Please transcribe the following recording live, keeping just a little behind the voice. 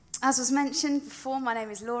As was mentioned before, my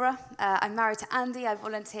name is Laura. I'm married to Andy. I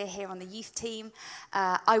volunteer here on the youth team.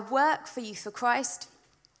 I work for Youth for Christ.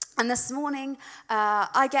 And this morning,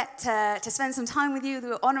 I get to spend some time with you,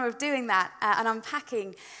 the honour of doing that, and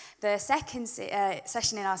unpacking the second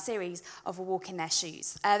session in our series of A Walk in Their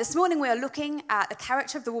Shoes. This morning, we are looking at the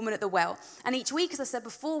character of the woman at the well. And each week, as I said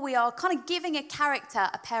before, we are kind of giving a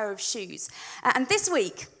character a pair of shoes. And this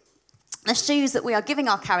week, the shoes that we are giving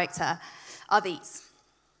our character are these.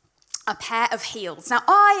 A pair of heels. Now,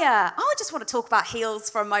 I just want to talk about heels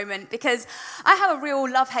for a moment because I have a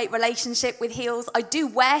real love-hate relationship with heels. I do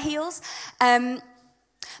wear heels, but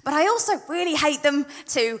I also really hate them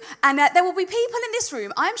too. And there will be people in this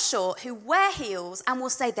room, I'm sure, who wear heels and will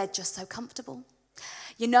say they're just so comfortable.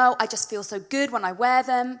 You know, I just feel so good when I wear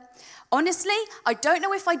them. Honestly, I don't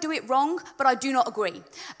know if I do it wrong, but I do not agree.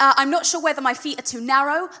 I'm not sure whether my feet are too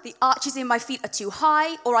narrow, the arches in my feet are too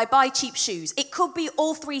high, or I buy cheap shoes. It could be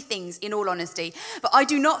all three things, in all honesty, but I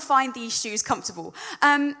do not find these shoes comfortable.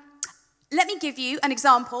 Let me give you an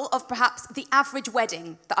example of perhaps the average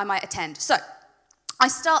wedding that I might attend. So, I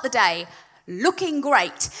start the day looking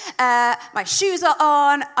great. My shoes are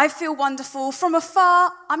on, I feel wonderful. From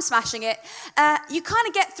afar, I'm smashing it. You kind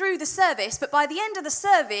of get through the service, but by the end of the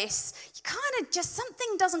service, you kind of just,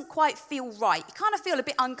 something doesn't quite feel right. You kind of feel a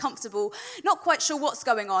bit uncomfortable, not quite sure what's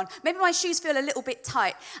going on. Maybe my shoes feel a little bit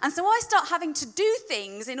tight. And so I start having to do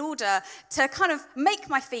things in order to kind of make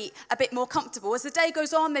my feet a bit more comfortable. As the day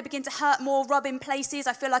goes on, they begin to hurt more, rub in places.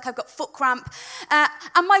 I feel like I've got foot cramp.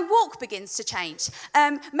 And my walk begins to change.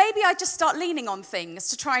 Maybe I just start leaning on things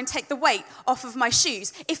to try and take the weight off of my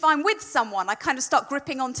shoes. If I'm with someone, I kind of start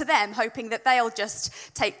gripping onto them, hoping that they'll just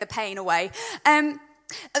take the pain away.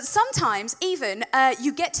 Sometimes even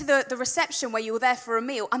you get to the reception where you're there for a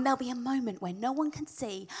meal and there'll be a moment where no one can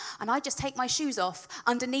see and I just take my shoes off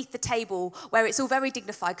underneath the table where it's all very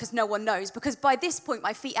dignified because no one knows, because by this point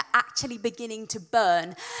my feet are actually beginning to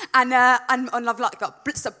burn and I've got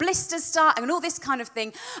blisters starting and all this kind of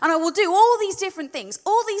thing, and I will do all these different things,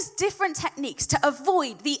 all these different techniques to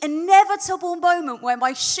avoid the inevitable moment where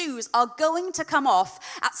my shoes are going to come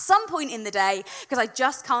off at some point in the day because I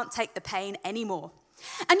just can't take the pain anymore.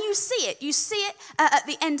 And you see it at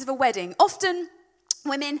the end of a wedding. Often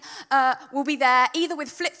women will be there either with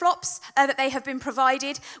flip-flops that they have been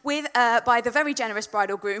provided with by the very generous bride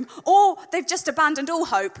or groom, or they've just abandoned all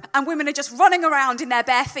hope and women are just running around in their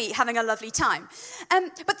bare feet having a lovely time.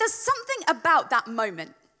 But there's something about that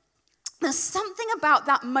moment. There's something about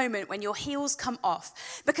that moment when your heels come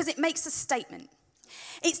off because it makes a statement.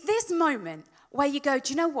 It's this moment where you go,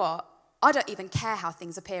 do you know what? I don't even care how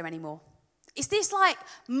things appear anymore. It's this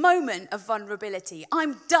moment of vulnerability.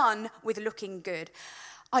 I'm done with looking good.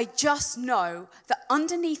 I just know that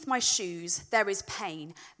underneath my shoes there is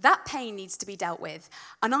pain. That pain needs to be dealt with,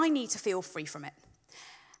 and I need to feel free from it.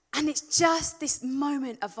 And it's just this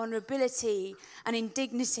moment of vulnerability and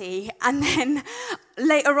indignity, and then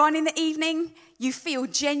later on in the evening, you feel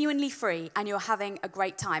genuinely free and you're having a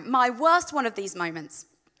great time. My worst one of these moments,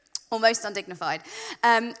 almost undignified,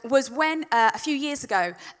 was when a few years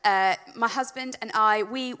ago, my husband and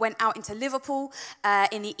we went out into Liverpool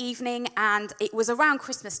in the evening, and it was around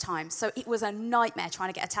Christmas time, so it was a nightmare trying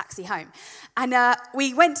to get a taxi home. And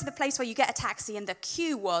we went to the place where you get a taxi, and the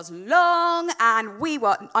queue was long, and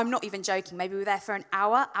I'm not even joking, maybe we were there for an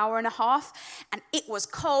hour and a half, and it was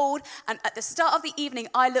cold, and at the start of the evening,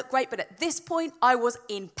 I looked great, but at this point, I was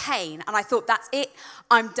in pain, and I thought, that's it,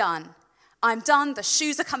 I'm done. I'm done, the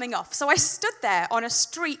shoes are coming off. So I stood there on a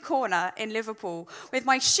street corner in Liverpool with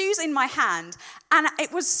my shoes in my hand, and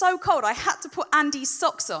it was so cold I had to put Andy's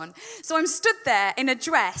socks on. So I'm stood there in a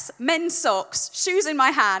dress, men's socks, shoes in my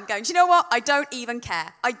hand, going, do you know what? I don't even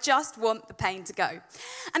care. I just want the pain to go.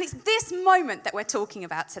 And it's this moment that we're talking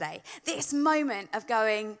about today. This moment of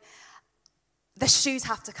going, the shoes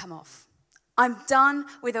have to come off. I'm done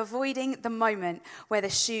with avoiding the moment where the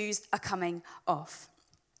shoes are coming off.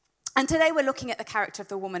 And today we're looking at the character of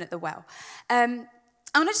the woman at the well. And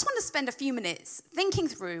I just want to spend a few minutes thinking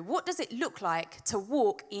through, what does it look like to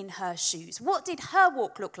walk in her shoes? What did her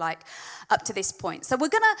walk look like up to this point? So we're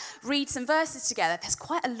going to read some verses together. There's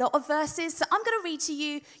quite a lot of verses, so I'm going to read to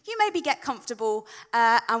you. You maybe get comfortable,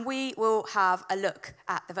 and we will have a look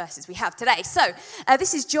at the verses we have today. So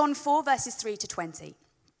this is John 4, verses 3 to 20.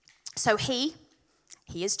 So he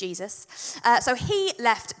is Jesus. So he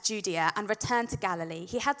left Judea and returned to Galilee.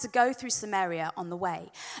 He had to go through Samaria on the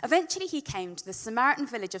way. Eventually he came to the Samaritan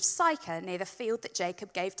village of Sychar near the field that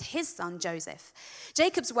Jacob gave to his son Joseph.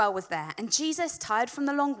 Jacob's well was there, and Jesus, tired from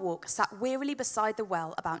the long walk, sat wearily beside the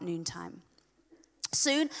well about noontime.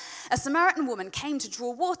 Soon a Samaritan woman came to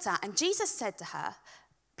draw water, and Jesus said to her,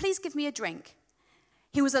 please give me a drink."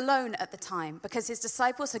 He was alone at the time because his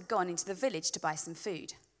disciples had gone into the village to buy some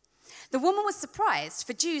food. The woman was surprised,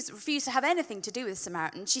 for Jews refused to have anything to do with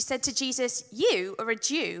Samaritans. She said to Jesus, "You are a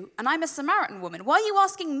Jew, and I'm a Samaritan woman. Why are you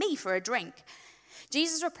asking me for a drink?"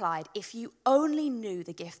 Jesus replied, "If you only knew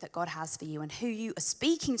the gift that God has for you and who you are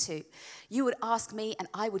speaking to, you would ask me, and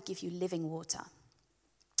I would give you living water."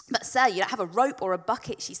 "But sir, you don't have a rope or a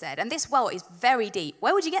bucket," she said, "and this well is very deep.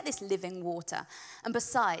 Where would you get this living water? And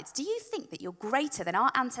besides, do you think that you're greater than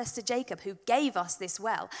our ancestor Jacob, who gave us this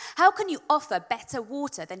well? How can you offer better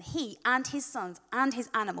water than he and his sons and his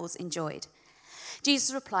animals enjoyed?"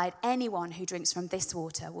 Jesus replied, "Anyone who drinks from this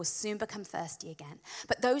water will soon become thirsty again.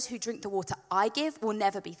 But those who drink the water I give will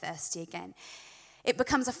never be thirsty again. It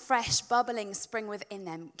becomes a fresh, bubbling spring within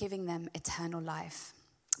them, giving them eternal life."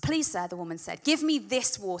 "Please, sir," the woman said, "give me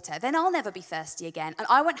this water. Then I'll never be thirsty again, and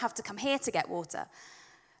I won't have to come here to get water."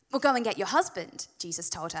 "Well, go and get your husband," Jesus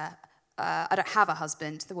told her. "I don't have a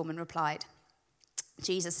husband," the woman replied.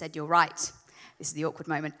 Jesus said, "You're right." This is the awkward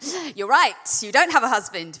moment. "You're right, you don't have a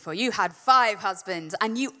husband, for you had 5 husbands,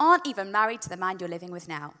 and you aren't even married to the man you're living with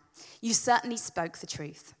now. You certainly spoke the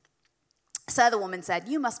truth." "Sir," the woman said,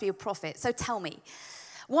 "you must be a prophet, so tell me,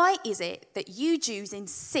 why is it that you Jews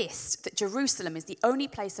insist that Jerusalem is the only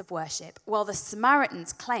place of worship, while the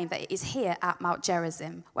Samaritans claim that it is here at Mount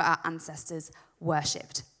Gerizim where our ancestors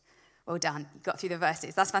worshipped?" Well done. You got through the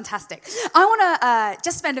verses. That's fantastic. I want to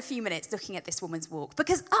just spend a few minutes looking at this woman's walk,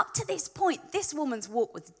 because up to this point, this woman's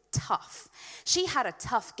walk was tough. She had a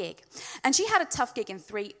tough gig, and she had a tough gig in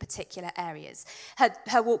 3 particular areas.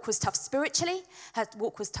 Her walk was tough spiritually, her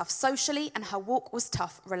walk was tough socially, and her walk was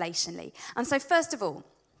tough relationally. And so first of all,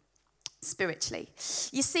 spiritually.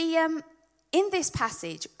 You see, in this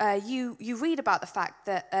passage, you read about the fact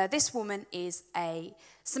that this woman is a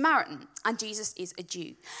Samaritan and Jesus is a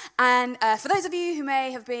Jew. And for those of you who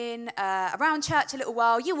may have been around church a little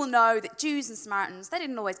while, you will know that Jews and Samaritans, they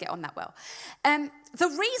didn't always get on that well. The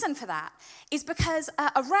reason for that is because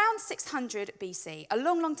around 600 BC, a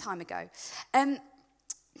long, long time ago, the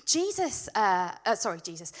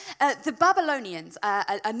Babylonians,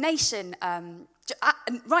 a nation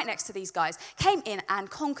right next to these guys, came in and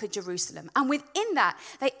conquered Jerusalem. And within that,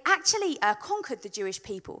 they actually conquered the Jewish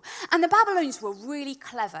people. And the Babylonians were really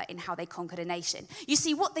clever in how they conquered a nation. You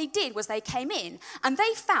see, what they did was they came in and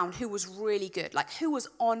they found who was really good, like who was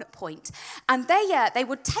on point. And they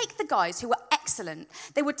would take the guys who were excellent,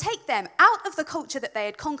 they would take them out of the culture that they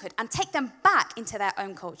had conquered and take them back into their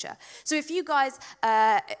own culture. So if you guys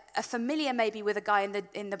are familiar maybe with a guy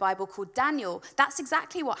in the Bible called Daniel, that's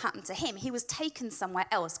exactly what happened to him. He was taken somewhere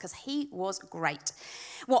else because he was great.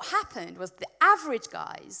 What happened was the average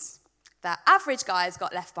guys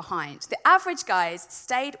got left behind. The average guys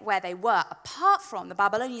stayed where they were, apart from the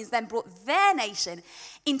Babylonians then brought their nation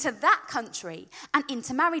into that country and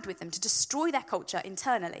intermarried with them to destroy their culture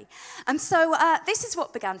internally. And so this is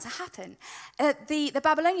what began to happen. The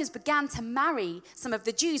Babylonians began to marry some of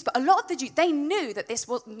the Jews, but a lot of the Jews, they knew that this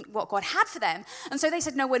wasn't what God had for them, and so they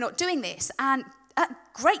said, "No, we're not doing this." And at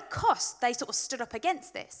great cost, they sort of stood up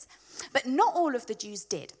against this. But not all of the Jews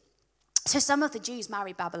did. So some of the Jews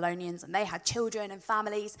married Babylonians and they had children and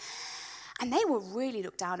families, and they were really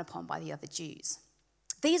looked down upon by the other Jews.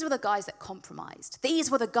 These were the guys that compromised.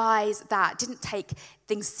 These were the guys that didn't take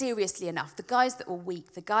things seriously enough, the guys that were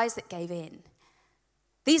weak, the guys that gave in.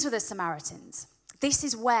 These were the Samaritans. This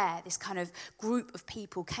is where this kind of group of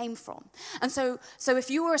people came from. And so if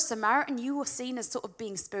you were a Samaritan, you were seen as sort of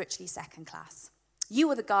being spiritually second class. You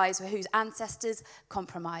were the guys whose ancestors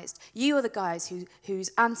compromised. You were the guys whose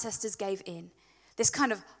ancestors gave in. This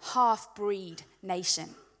kind of half-breed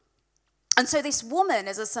nation. And so this woman,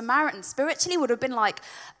 as a Samaritan, spiritually would have been like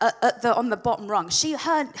on the bottom rung.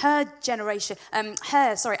 Her generation,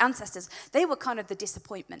 ancestors, they were kind of the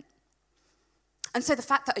disappointment. And so the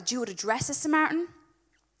fact that a Jew would address a Samaritan,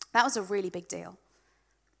 that was a really big deal.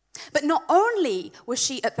 But not only was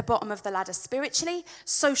she at the bottom of the ladder spiritually,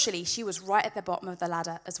 socially, she was right at the bottom of the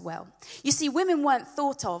ladder as well. You see, women weren't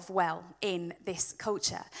thought of well in this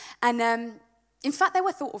culture. And in fact, they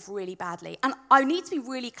were thought of really badly. And I need to be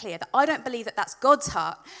really clear that I don't believe that that's God's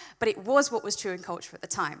heart, but it was what was true in culture at the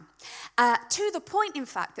time. To the point, in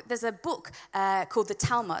fact, that there's a book called the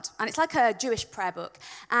Talmud, and it's like a Jewish prayer book.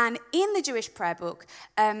 And in the Jewish prayer book,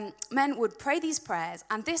 men would pray these prayers,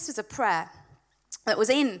 and this was a prayer that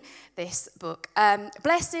was in this book.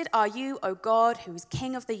 "Blessed are you, O God, who is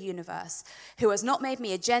King of the universe, who has not made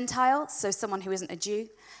me a Gentile," so someone who isn't a Jew,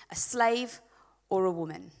 "a slave or a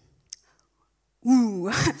woman."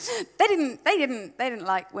 ooh, they didn't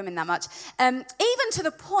like women that much. Even to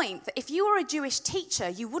the point that if you were a Jewish teacher,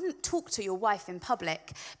 you wouldn't talk to your wife in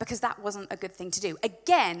public because that wasn't a good thing to do.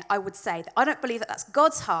 Again, I would say that I don't believe that that's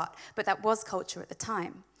God's heart, but that was culture at the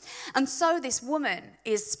time. And so this woman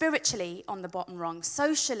is spiritually on the bottom rung,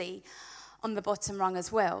 socially on the bottom rung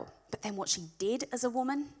as well. But then what she did as a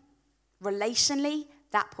woman, relationally,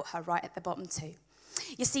 that put her right at the bottom too.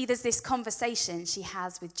 You see, there's this conversation she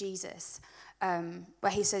has with Jesus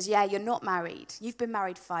where he says, yeah, you're not married. You've been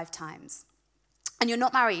married 5 times. And you're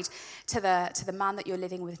not married to the man that you're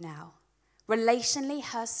living with now. Relationally,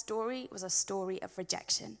 her story was a story of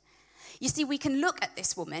rejection. You see, we can look at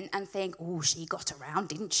this woman and think, oh, she got around,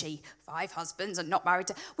 didn't she? 5 husbands and not married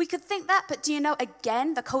to... We could think that, but do you know,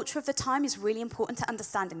 again, the culture of the time is really important to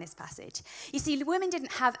understand in this passage. You see, women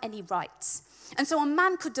didn't have any rights. And so a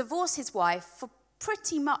man could divorce his wife for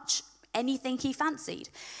pretty much anything he fancied.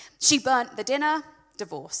 She burnt the dinner,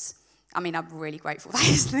 divorce. I mean, I'm really grateful that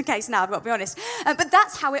isn't the case now, I've got to be honest. But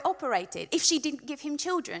that's how it operated. If she didn't give him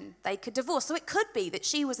children, they could divorce. So it could be that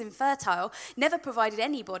she was infertile, never provided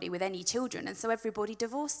anybody with any children, and so everybody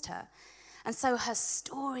divorced her. And so her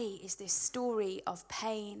story is this story of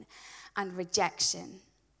pain and rejection.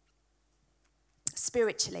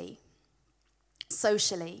 Spiritually,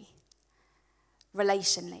 socially,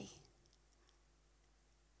 relationally.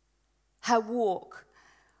 Her walk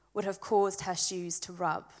would have caused her shoes to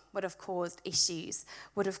rub, would have caused issues,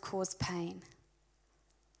 would have caused pain.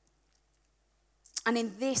 And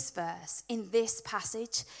in this verse, in this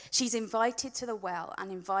passage, she's invited to the well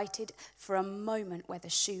and invited for a moment where the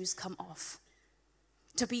shoes come off.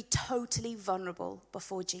 To be totally vulnerable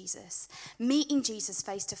before Jesus, meeting Jesus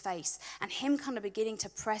face to face, and him kind of beginning to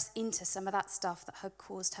press into some of that stuff that had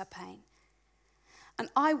caused her pain. And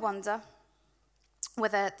I wonder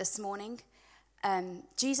whether this morning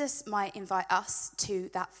Jesus might invite us to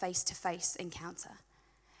that face-to-face encounter,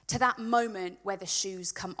 to that moment where the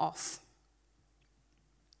shoes come off.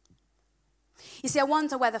 You see, I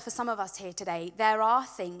wonder whether for some of us here today, there are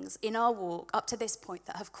things in our walk up to this point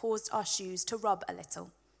that have caused our shoes to rub a little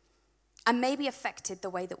and maybe affected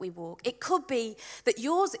the way that we walk. It could be that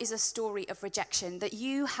yours is a story of rejection, that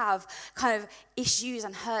you have kind of issues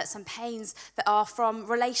and hurts and pains that are from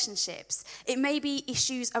relationships. It may be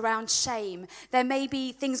issues around shame. There may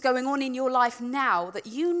be things going on in your life now that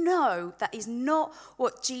you know that is not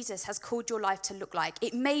what Jesus has called your life to look like.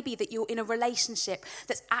 It may be that you're in a relationship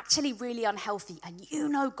that's actually really unhealthy and you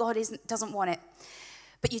know God doesn't want it.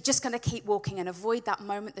 But you're just going to keep walking and avoid that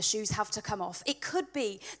moment the shoes have to come off. It could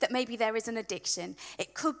be that maybe there is an addiction.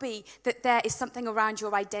 It could be that there is something around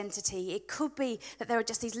your identity. It could be that there are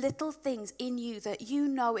just these little things in you that you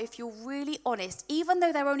know, if you're really honest, even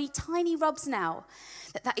though they're only tiny rubs now,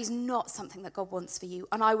 that is not something that God wants for you.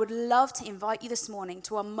 And I would love to invite you this morning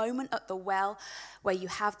to a moment at the well where you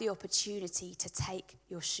have the opportunity to take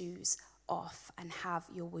your shoes off and have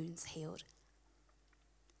your wounds healed.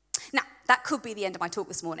 Now, that could be the end of my talk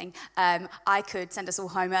this morning. I could send us all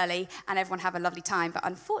home early and everyone have a lovely time, but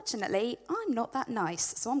unfortunately, I'm not that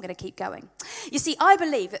nice, so I'm going to keep going. You see, I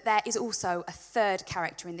believe that there is also a third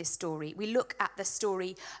character in this story. We look at the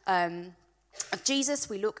story of Jesus,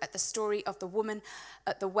 we look at the story of the woman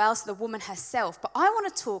at the well, so the woman herself, but I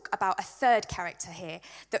want to talk about a third character here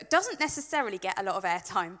that doesn't necessarily get a lot of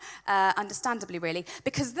airtime, understandably really,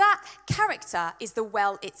 because that character is the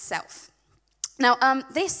well itself. Now,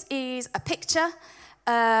 this is a picture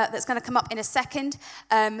that's going to come up in a second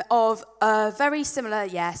of a very similar.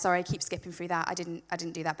 Yeah, sorry, I keep skipping through that. I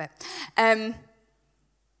didn't do that bit. Yeah.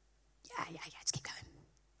 Just keep going.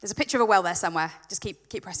 There's a picture of a well there somewhere. Just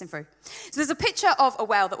keep pressing through. So there's a picture of a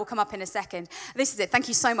well that will come up in a second. This is it. Thank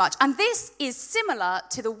you so much. And this is similar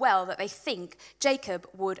to the well that they think Jacob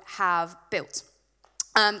would have built.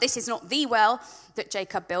 This is not the well that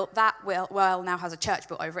Jacob built. That well now has a church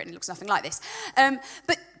built over it and it looks nothing like this.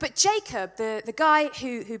 But Jacob, the guy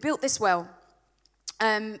who built this well,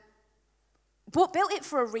 built it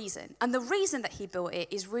for a reason. And the reason that he built it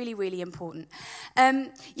is really, really important.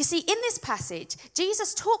 You see, in this passage,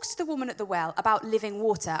 Jesus talks to the woman at the well about living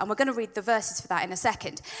water. And we're going to read the verses for that in a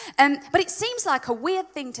second. But it seems like a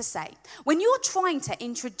weird thing to say. When you're trying to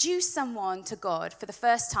introduce someone to God for the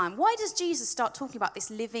first time, why does Jesus start talking about this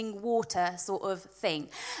living water sort of thing?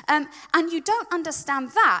 And you don't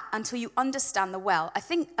understand that until you understand the well. I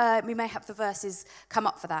think we may have the verses come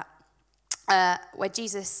up for that. Where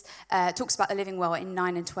Jesus talks about the living well in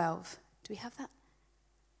 9 and 12. Do we have that?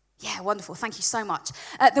 Yeah, wonderful. Thank you so much.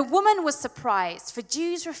 The woman was surprised, for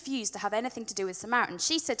Jews refused to have anything to do with Samaritans.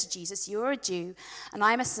 She said to Jesus, "You're a Jew, and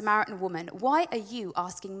I am a Samaritan woman. Why are you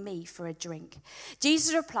asking me for a drink?"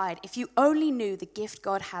 Jesus replied, "If you only knew the gift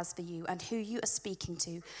God has for you and who you are speaking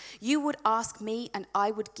to, you would ask me, and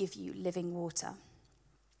I would give you living water."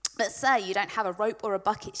 "But sir, you don't have a rope or a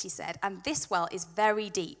bucket," she said, "and this well is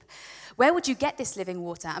very deep. Where would you get this living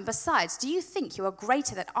water? And besides, do you think you are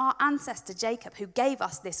greater than our ancestor Jacob, who gave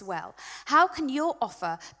us this well? How can you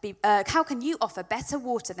offer better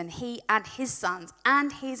water than he and his sons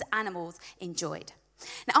and his animals enjoyed?"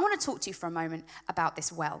 Now, I want to talk to you for a moment about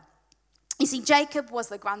this well. You see, Jacob was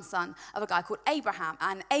the grandson of a guy called Abraham,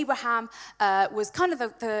 and Abraham was kind of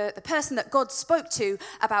the person that God spoke to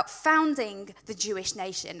about founding the Jewish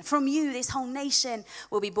nation. From you, this whole nation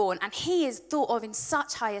will be born, and he is thought of in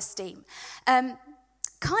such high esteem.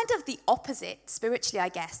 Kind of the opposite, spiritually, I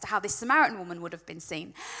guess, to how this Samaritan woman would have been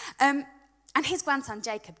seen. And his grandson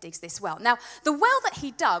Jacob digs this well. Now, the well that he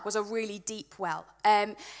dug was a really deep well.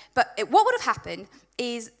 But what would have happened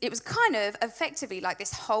is it was kind of effectively like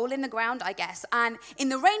this hole in the ground, I guess. And in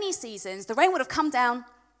the rainy seasons, the rain would have come down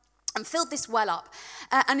and filled this well up.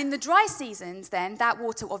 And in the dry seasons, then, that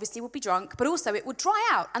water obviously would be drunk, but also it would dry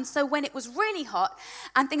out. And so when it was really hot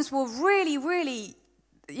and things were really, really,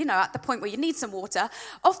 at the point where you need some water,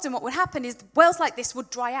 often what would happen is wells like this would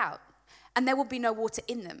dry out, and there would be no water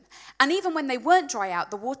in them. And even when they weren't dry out,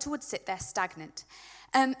 the water would sit there stagnant.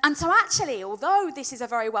 And so actually, although this is a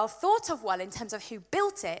very well thought of well in terms of who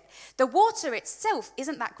built it, the water itself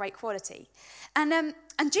isn't that great quality.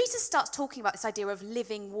 And Jesus starts talking about this idea of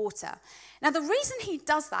living water. Now, the reason he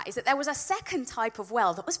does that is that there was a second type of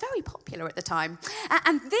well that was very popular at the time.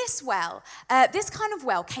 And this well, this kind of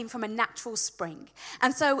well came from a natural spring.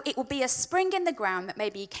 And so it would be a spring in the ground that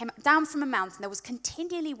maybe came down from a mountain. There was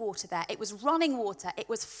continually water there. It was running water. It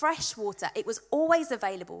was fresh water. It was always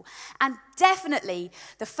available. And definitely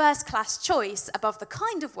the first-class choice above the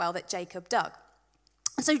kind of well that Jacob dug.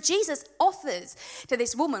 And so Jesus offers to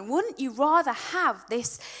this woman, wouldn't you rather have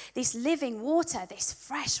this living water, this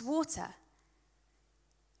fresh water?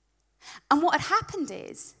 And what had happened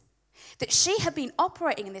is that she had been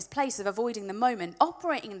operating in this place of avoiding the moment,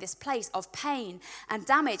 operating in this place of pain and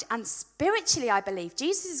damage. And spiritually, I believe,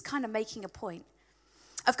 Jesus is kind of making a point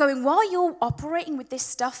of going, while you're operating with this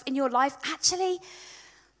stuff in your life, actually,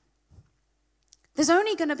 there's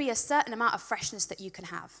only going to be a certain amount of freshness that you can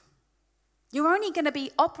have. You're only going to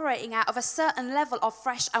be operating out of a certain level of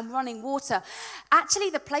fresh and running water. Actually,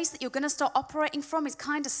 the place that you're going to start operating from is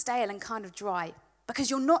kind of stale and kind of dry, because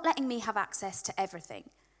you're not letting me have access to everything.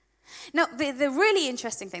 Now, the really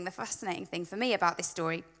interesting thing, the fascinating thing for me about this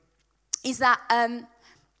story is that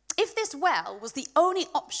if this well was the only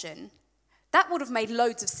option, that would have made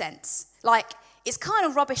loads of sense. Like, it's kind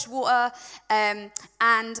of rubbish water,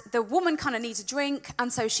 and the woman kind of needs a drink,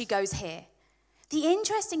 and so she goes here. The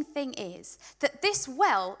interesting thing is that this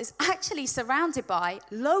well is actually surrounded by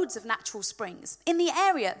loads of natural springs. In the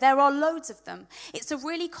area, there are loads of them. It's a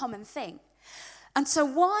really common thing. And so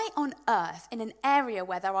why on earth, in an area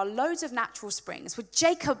where there are loads of natural springs, would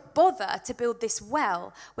Jacob bother to build this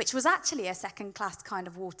well, which was actually a second-class kind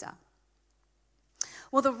of water?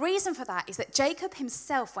 Well, the reason for that is that Jacob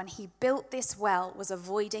himself, when he built this well, was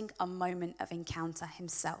avoiding a moment of encounter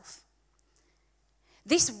himself.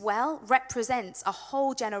 This well represents a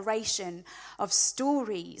whole generation of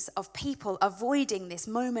stories of people avoiding this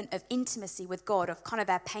moment of intimacy with God, of kind of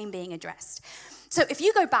their pain being addressed. So if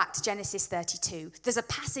you go back to Genesis 32, there's a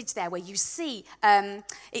passage there where you see,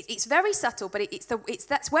 it's very subtle, but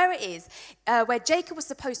that's where it is, where Jacob was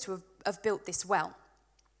supposed to have built this well.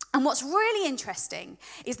 And what's really interesting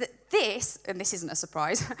is that this, and this isn't a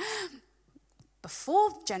surprise, before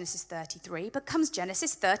Genesis 33 becomes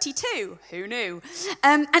Genesis 32. Who knew?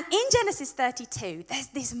 And in Genesis 32, there's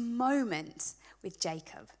this moment with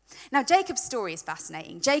Jacob. Now, Jacob's story is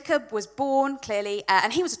fascinating. Jacob was born, clearly,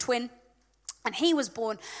 and he was a twin. And he was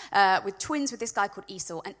born with twins with this guy called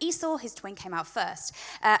Esau. And Esau, his twin, came out first.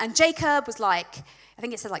 And Jacob was I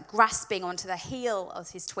think it said grasping onto the heel of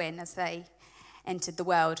his twin as they entered the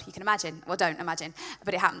world. You can imagine. Well, don't imagine,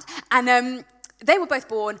 but it happened. And they were both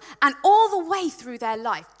born, and all the way through their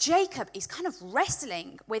life, Jacob is kind of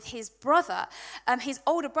wrestling with his brother, his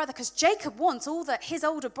older brother, because Jacob wants all that his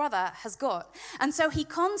older brother has got. And so he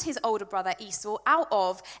cons his older brother Esau out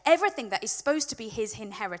of everything that is supposed to be his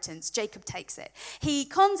inheritance. Jacob takes it. He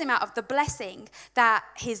cons him out of the blessing that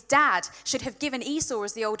his dad should have given Esau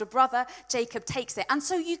as the older brother. Jacob takes it. And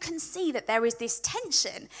so you can see that there is this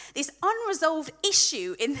tension, this unresolved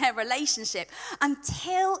issue in their relationship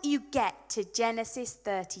until you get to Genesis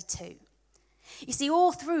 32. You see,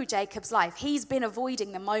 all through Jacob's life, he's been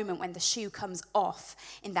avoiding the moment when the shoe comes off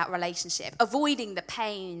in that relationship, avoiding the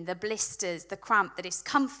pain, the blisters, the cramp, the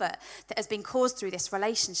discomfort that has been caused through this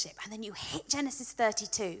relationship. And then you hit Genesis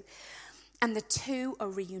 32, and the two are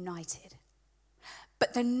reunited.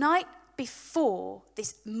 But the night before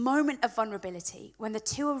this moment of vulnerability, when the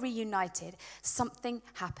two are reunited, something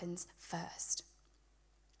happens first.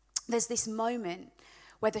 There's this moment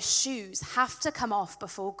where the shoes have to come off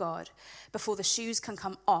before God, before the shoes can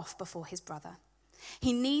come off before his brother.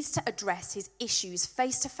 He needs to address his issues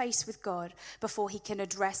face to face with God before he can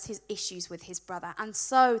address his issues with his brother. And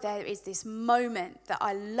so there is this moment that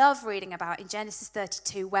I love reading about in Genesis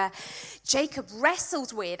 32 where Jacob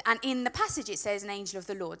wrestles with, and in the passage it says an angel of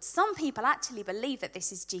the Lord. Some people actually believe that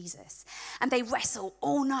this is Jesus. And they wrestle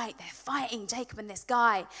all night. They're fighting Jacob and this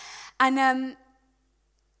guy. And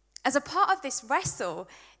as a part of this wrestle,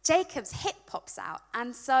 Jacob's hip pops out.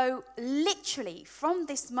 And so literally from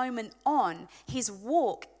this moment on, his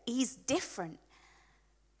walk is different.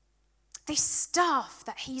 This stuff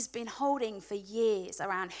that he's been holding for years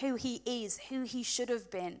around who he is, who he should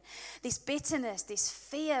have been, this bitterness, this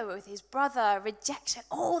fear with his brother, rejection,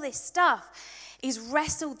 all this stuff is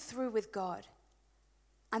wrestled through with God.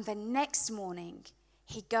 And the next morning,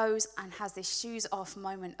 he goes and has this shoes off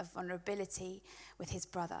moment of vulnerability with his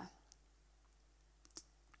brother.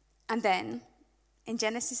 And then, in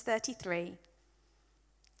Genesis 33,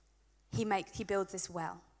 he builds this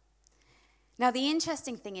well. Now, the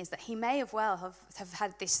interesting thing is that he may have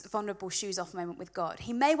had this vulnerable shoes off moment with God.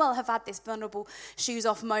 He may well have had this vulnerable shoes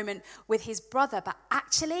off moment with his brother, but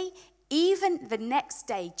actually, even the next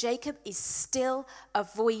day, Jacob is still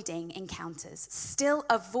avoiding encounters, still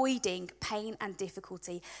avoiding pain and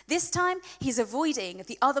difficulty. This time, he's avoiding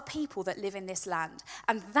the other people that live in this land.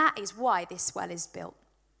 And that is why this well is built,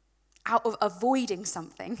 out of avoiding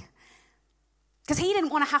something. Because he didn't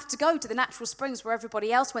want to have to go to the natural springs where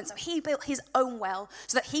everybody else went. So he built his own well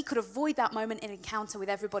so that he could avoid that moment in encounter with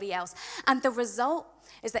everybody else. And the result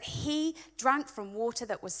is that he drank from water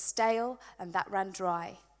that was stale and that ran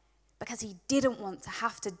dry, because he didn't want to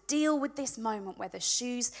have to deal with this moment where the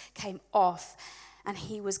shoes came off and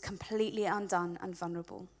he was completely undone and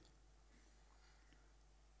vulnerable.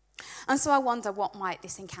 And so I wonder, what might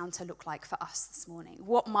this encounter look like for us this morning?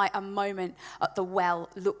 What might a moment at the well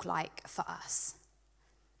look like for us?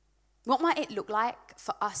 What might it look like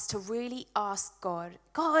for us to really ask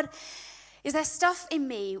God, is there stuff in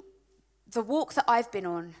me, the walk that I've been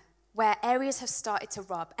on, where areas have started to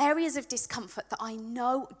rub, areas of discomfort that I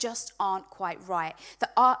know just aren't quite right,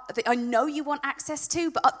 that I know you want access to,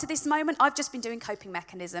 but up to this moment, I've just been doing coping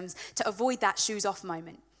mechanisms to avoid that shoes off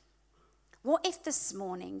moment. What if this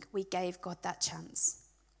morning we gave God that chance?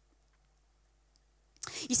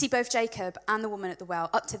 You see, both Jacob and the woman at the well,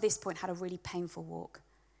 up to this point, had a really painful walk.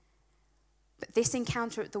 But this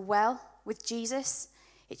encounter at the well with Jesus,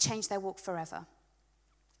 it changed their walk forever.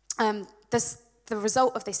 The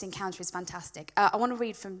result of this encounter is fantastic. I want to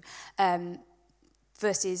read from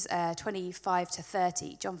verses 25 to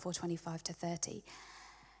 30, John 4, 25 to 30.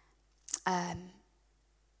 And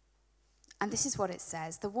this is what it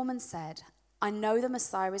says. The woman said, "I know the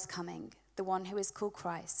Messiah is coming, the one who is called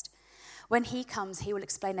Christ. When he comes, he will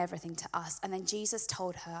explain everything to us." And then Jesus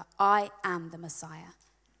told her, "I am the Messiah."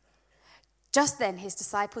 Just then, his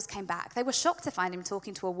disciples came back. They were shocked to find him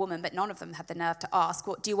talking to a woman, but none of them had the nerve to ask,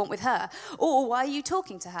 "What do you want with her?" Or, "Why are you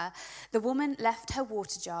talking to her?" The woman left her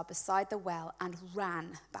water jar beside the well and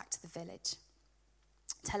ran back to the village,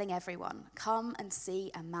 telling everyone, "Come and see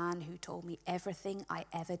a man who told me everything I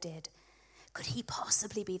ever did. Could he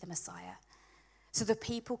possibly be the Messiah?" So the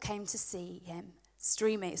people came to see him,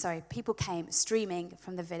 people came streaming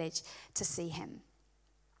from the village to see him.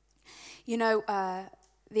 You know,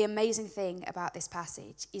 the amazing thing about this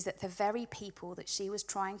passage is that the very people that she was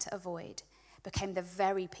trying to avoid became the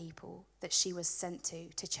very people that she was sent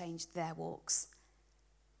to change their walks.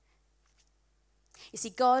 You see,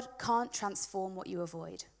 God can't transform what you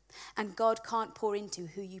avoid, and God can't pour into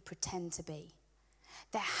who you pretend to be.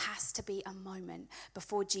 There has to be a moment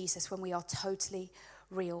before Jesus when we are totally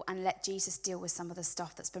real and let Jesus deal with some of the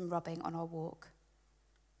stuff that's been rubbing on our walk.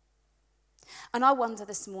 And I wonder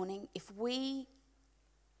this morning, if we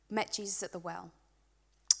met Jesus at the well,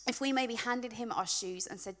 if we maybe handed him our shoes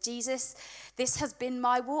and said, "Jesus, this has been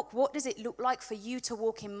my walk. What does it look like for you to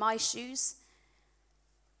walk in my shoes?"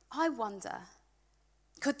 I wonder,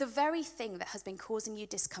 could the very thing that has been causing you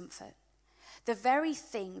discomfort, the very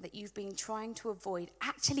thing that you've been trying to avoid,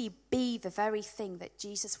 actually be the very thing that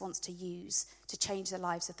Jesus wants to use to change the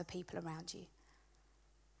lives of the people around you?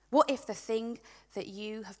 What if the thing that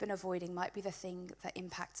you have been avoiding might be the thing that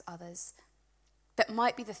impacts others? that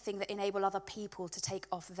might be the thing that enable other people to take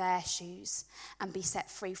off their shoes and be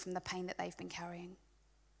set free from the pain that they've been carrying.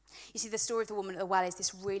 You see, the story of the woman at the well is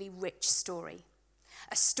this really rich story.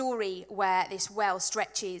 A story where this well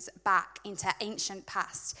stretches back into ancient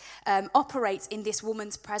past, operates in this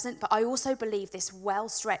woman's present, but I also believe this well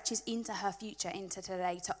stretches into her future, into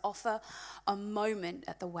today, to offer a moment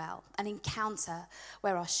at the well, an encounter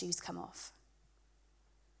where our shoes come off.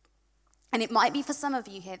 And it might be for some of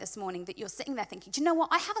you here this morning that you're sitting there thinking, do you know what?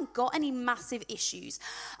 I haven't got any massive issues.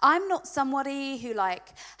 I'm not somebody who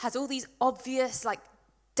has all these obvious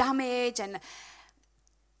damage. And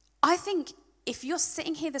I think if you're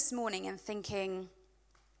sitting here this morning and thinking,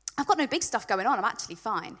 I've got no big stuff going on, I'm actually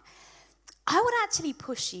fine, I would actually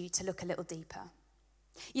push you to look a little deeper.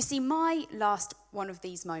 You see, my last one of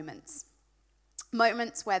these moments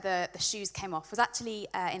where the shoes came off, was actually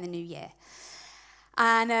in the new year.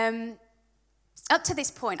 And up to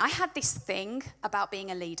this point, I had this thing about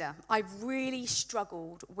being a leader. I really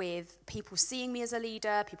struggled with people seeing me as a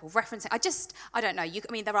leader, people referencing. I don't know.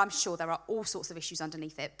 I'm sure there are all sorts of issues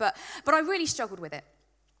underneath it, but I really struggled with it.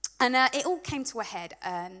 And it all came to a head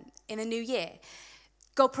in the new year.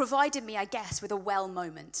 God provided me, I guess, with a well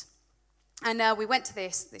moment. And we went to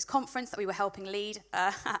this conference that we were helping lead.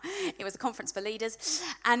 It was a conference for leaders.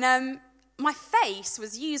 And my face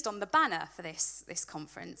was used on the banner for this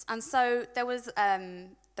conference. And so there was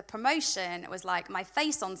the promotion. It was my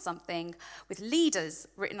face on something with leaders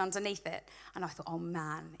written underneath it. And I thought, oh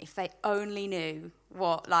man, if they only knew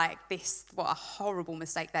what a horrible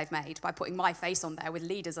mistake they've made by putting my face on there with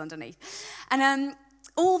leaders underneath. And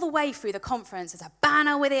all the way through the conference, there's a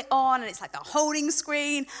banner with it on, and it's the holding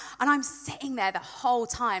screen. And I'm sitting there the whole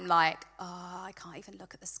time I can't even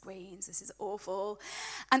look at the screens. This is awful.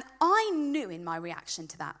 And I knew in my reaction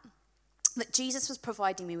to that Jesus was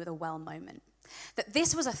providing me with a well moment. That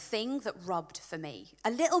this was a thing that rubbed for me.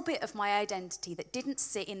 A little bit of my identity that didn't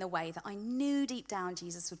sit in the way that I knew deep down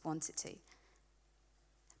Jesus would want it to.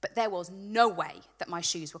 But there was no way that my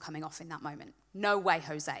shoes were coming off in that moment. No way,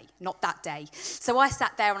 Jose. Not that day. So I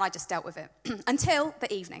sat there and I just dealt with it until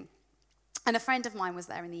the evening. And a friend of mine was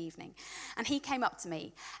there in the evening. And he came up to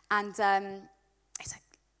me and he's like,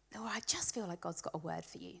 Laura, I just feel like God's got a word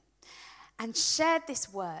for you. And shared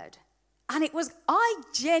this word. And I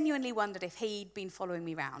genuinely wondered if he'd been following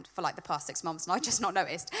me around for the past 6 months and I'd just not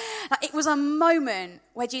noticed. It was a moment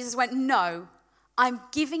where Jesus went, no, I'm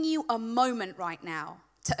giving you a moment right now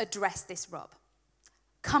to address this rub.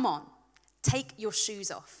 Come on, take your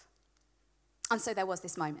shoes off. And so there was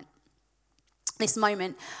this moment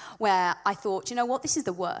where I thought, you know what, this is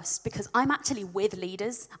the worst because I'm actually with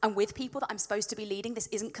leaders. I'm with people that I'm supposed to be leading. This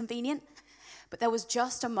isn't convenient. But there was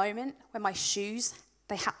just a moment where my shoes,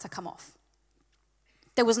 they had to come off.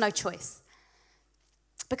 There was no choice.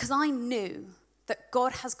 Because I knew that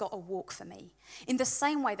God has got a walk for me in the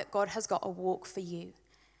same way that God has got a walk for you.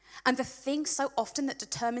 And the thing so often that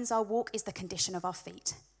determines our walk is the condition of our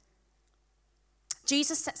feet.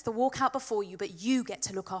 Jesus sets the walk out before you, but you get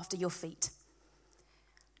to look after your feet.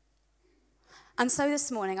 And so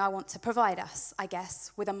this morning I want to provide us, I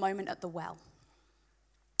guess, with a moment at the well.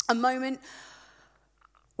 A moment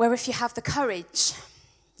where if you have the courage,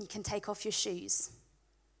 you can take off your shoes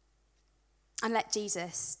and let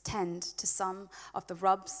Jesus tend to some of the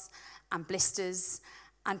rubs and blisters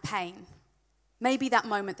and pain. Maybe that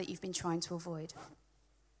moment that you've been trying to avoid.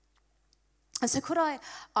 And so could I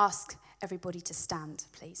ask everybody to stand,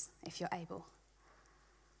 please, if you're able?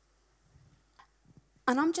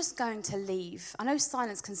 And I'm just going to leave. I know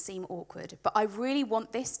silence can seem awkward, but I really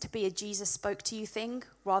want this to be a Jesus spoke to you thing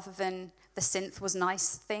rather than the synth was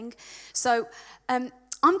nice thing. So I'm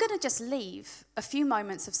going to just leave a few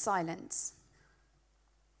moments of silence.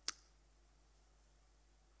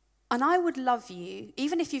 And I would love you,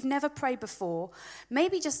 even if you've never prayed before,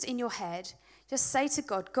 maybe just in your head, just say to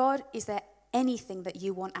God, God, is there anything that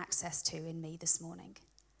you want access to in me this morning?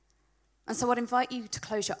 And so I'd invite you to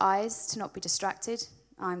close your eyes, to not be distracted.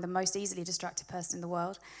 I'm the most easily distracted person in the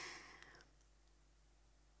world.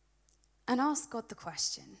 And ask God the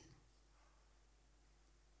question,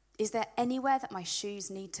 is there anywhere that my shoes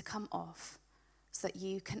need to come off so that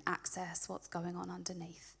you can access what's going on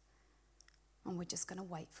underneath? And we're just going to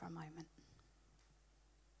wait for a moment.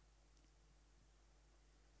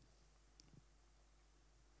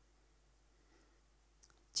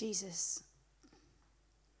 Jesus,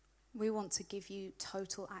 we want to give you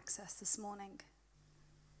total access this morning.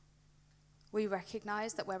 We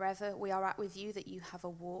recognize that wherever we are at with you, that you have a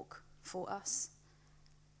walk for us.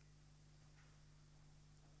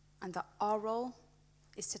 And that our role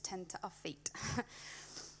is to tend to our feet.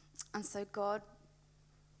 And so, God,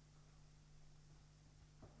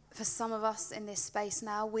 For some of us in this space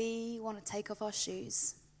now, we want to take off our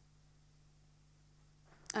shoes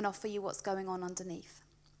and offer you what's going on underneath.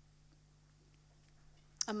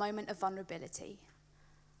 A moment of vulnerability,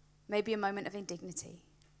 maybe a moment of indignity,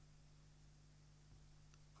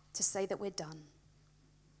 to say that we're done.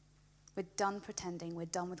 We're done pretending, we're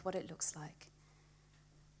done with what it looks like.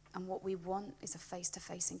 And what we want is a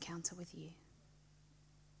face-to-face encounter with you.